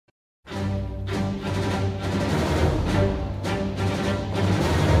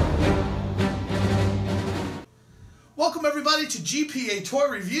welcome everybody to GPA Toy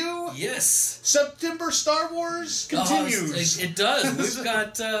Review. Yes. September Star Wars continues. It does. We've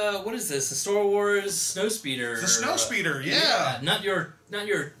got what is this? The Star Wars Snowspeeder. The Snowspeeder, yeah. Not your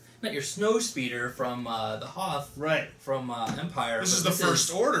Snowspeeder from the Hoth. Right. From Empire. This is the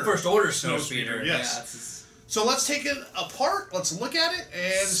First Order. First Order Snowspeeder. Yes. Yeah, so let's take it apart. Let's look at it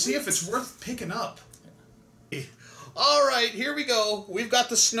and see if it's worth picking up. Alright, here we go. We've got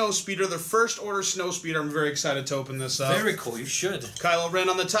the Snowspeeder, the First Order Snowspeeder. I'm very excited to open this up. Very cool, you should. Kylo Ren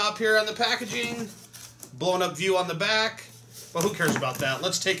on the top here on the packaging. Blown up view on the back. Well, who cares about that?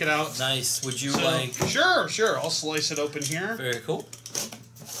 Let's take it out. Nice. Would you like... Sure. I'll slice it open here. Very cool.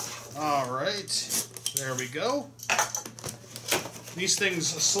 Alright. There we go. These things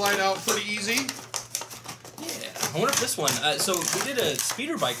slide out pretty easy. I wonder if this one... so we did a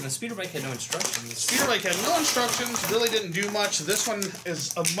speeder bike, and the speeder bike had no instructions. Speeder bike had no instructions, really didn't do much. This one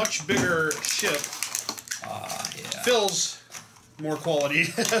is a much bigger ship. Yeah. Feels more quality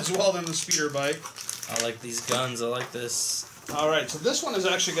as well than the speeder bike. I like these guns. I like this. Alright, so this one is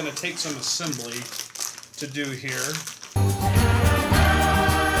actually going to take some assembly to do here.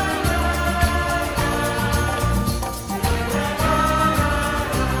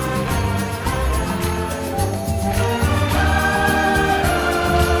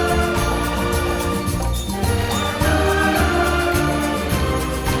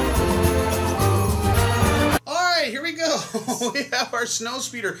 We have our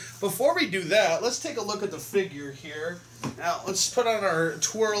Snowspeeder. Before we do that, let's take a look at the figure here. Now, let's put on our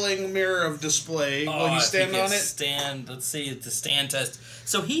twirling mirror of display. Will you stand on it? Let's see the stand test.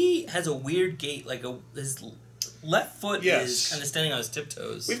 So he has a weird gait, like his left foot is kind of standing on his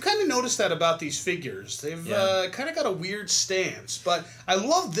tiptoes. We've kind of noticed that about these figures. They've kind of got a weird stance, but I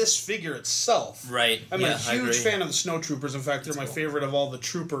love this figure itself. Right. I'm a huge fan of the Snow Troopers. In fact, they're my favorite of all the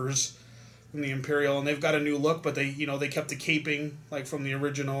troopers from the Imperial, and they've got a new look, but they kept the caping like from the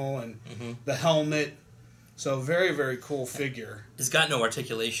original and the helmet. So very, very cool figure. He's got no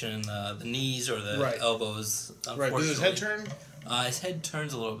articulation in the knees or the elbows. Right. Does his head turn? His head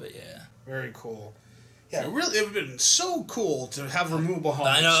turns a little bit. Yeah. Very cool. Yeah, it would have been so cool to have removable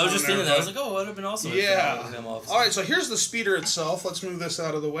helmets. I know. I was just thinking that. I was like, oh, it would have been awesome. Yeah. All right. So here's the speeder itself. Let's move this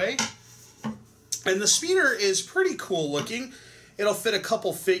out of the way. And the speeder is pretty cool looking. It'll fit a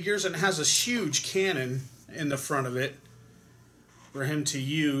couple figures and has a huge cannon in the front of it for him to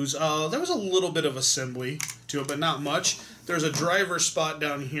use. There was a little bit of assembly to it, but not much. There's a driver spot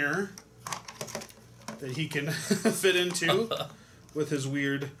down here that he can fit into with his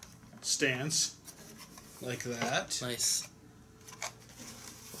weird stance. Like that. Nice.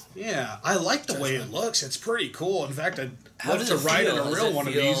 Yeah, I like the way it looks. It's pretty cool. In fact, I'd love to ride in a real one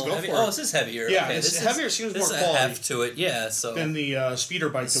of these. Go for it. Oh, this is heavier. Yeah, okay, it's heavier. Seems more quality. Heft to it, yeah. So than the speeder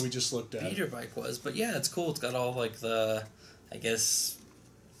bike that we just looked at. Speeder bike was, but yeah, it's cool. It's got all like the, I guess,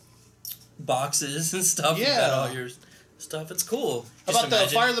 boxes and stuff. Yeah, you got all your stuff. It's cool. How about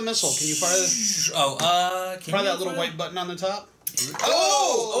the fire the missile? Can you fire this? Fire that little white button on the top.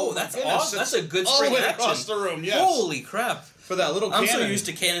 Oh, that's awesome. That's a good spring all the way action. Across the room, yes. Holy crap. For that little cannon. I'm so used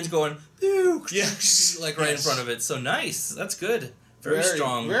to cannons going, like right in front of it. So nice. That's good. Very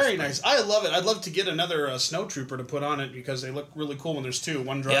strong. Very nice. I love it. I'd love to get another Snow Trooper to put on it because they look really cool when there's two.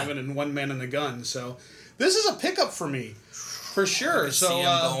 One driving and one man in the gun. So this is a pickup for me. For sure. I can see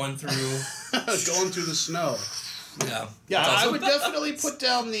him going through... going through the snow. Yeah, I would definitely put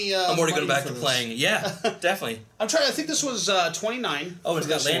down the. I'm already going back to playing. Yeah, definitely. I'm trying. I think this was 29. Oh, it's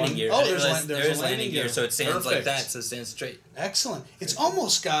got landing gear. Oh, there's a landing gear, so it stands like that, so it stands straight. Excellent. It's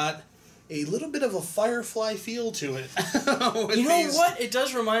almost got a little bit of a Firefly feel to it. You know what? It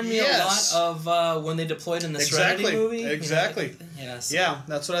does remind me a lot of when they deployed in the Serenity movie. Exactly. Yes. Yeah,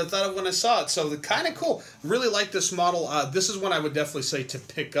 that's what I thought of when I saw it. So kind of cool. Really like this model. This is one I would definitely say to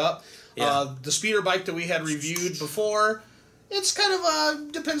pick up. Yeah. The speeder bike that we had reviewed before, it's kind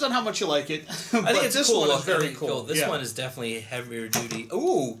of depends on how much you like it. I think it's this cool. one is very cool. This one is definitely heavier duty.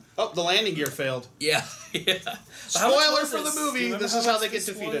 Ooh! Oh, the landing gear failed. Yeah. Spoiler for the movie. This is how they get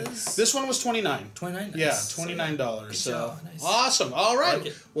defeated. This one was $29. $29. Yeah, $29. So nice. Awesome. All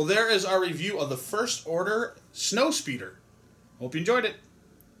right. Well, there is our review of the First Order Snowspeeder. Hope you enjoyed it.